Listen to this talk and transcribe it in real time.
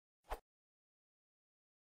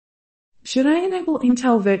Should I enable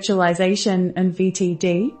Intel Virtualization and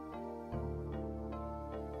VTD?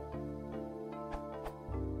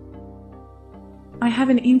 I have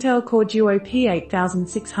an Intel Core Duo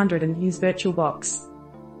P8600 and use VirtualBox.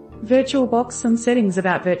 VirtualBox some settings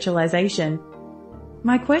about virtualization.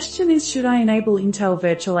 My question is, should I enable Intel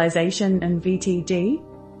Virtualization and VTD?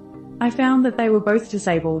 I found that they were both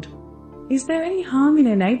disabled. Is there any harm in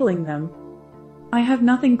enabling them? I have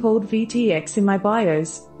nothing called VTX in my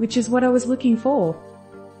BIOS, which is what I was looking for.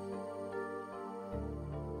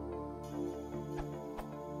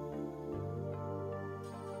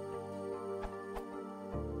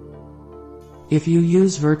 If you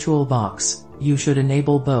use VirtualBox, you should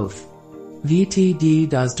enable both. VTD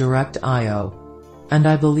does direct I/O. And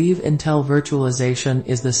I believe Intel Virtualization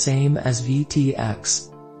is the same as VTX.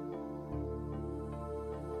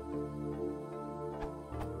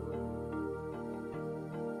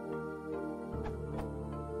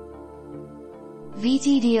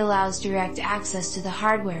 VTD allows direct access to the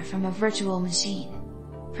hardware from a virtual machine.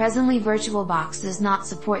 Presently VirtualBox does not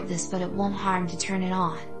support this, but it won't harm to turn it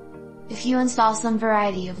on. If you install some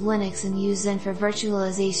variety of Linux and use Zen for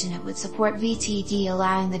virtualization, it would support VTD,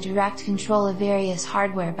 allowing the direct control of various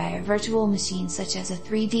hardware by a virtual machine such as a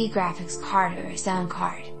 3D graphics card or a sound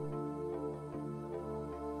card.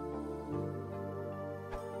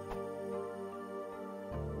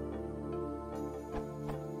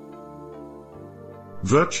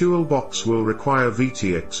 VirtualBox will require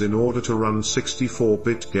VTX in order to run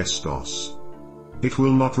 64-bit GestOS. It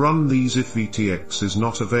will not run these if VTX is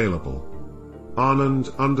not available.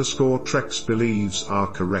 Anand_Trex believes are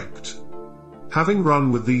correct. Having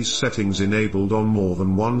run with these settings enabled on more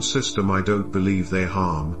than one system, I don't believe they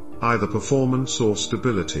harm either performance or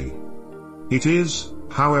stability. It is,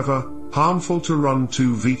 however, harmful to run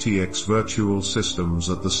two VTX virtual systems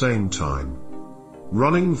at the same time.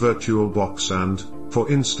 Running VirtualBox and, for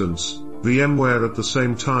instance, VMware at the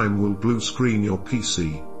same time will blue screen your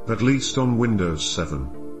PC, at least on Windows 7.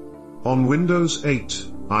 On Windows 8,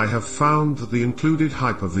 I have found that the included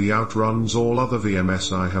Hyper-V outruns all other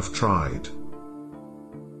VMS I have tried.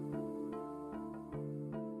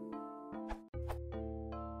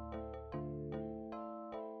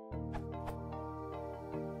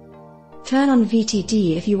 Turn on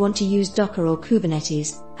VTD if you want to use Docker or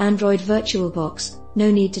Kubernetes. Android VirtualBox, no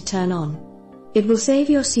need to turn on. It will save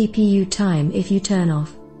your CPU time if you turn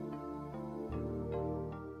off.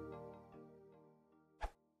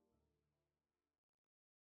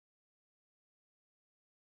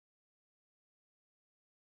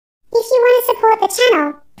 If you want to support the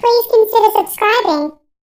channel, please consider subscribing.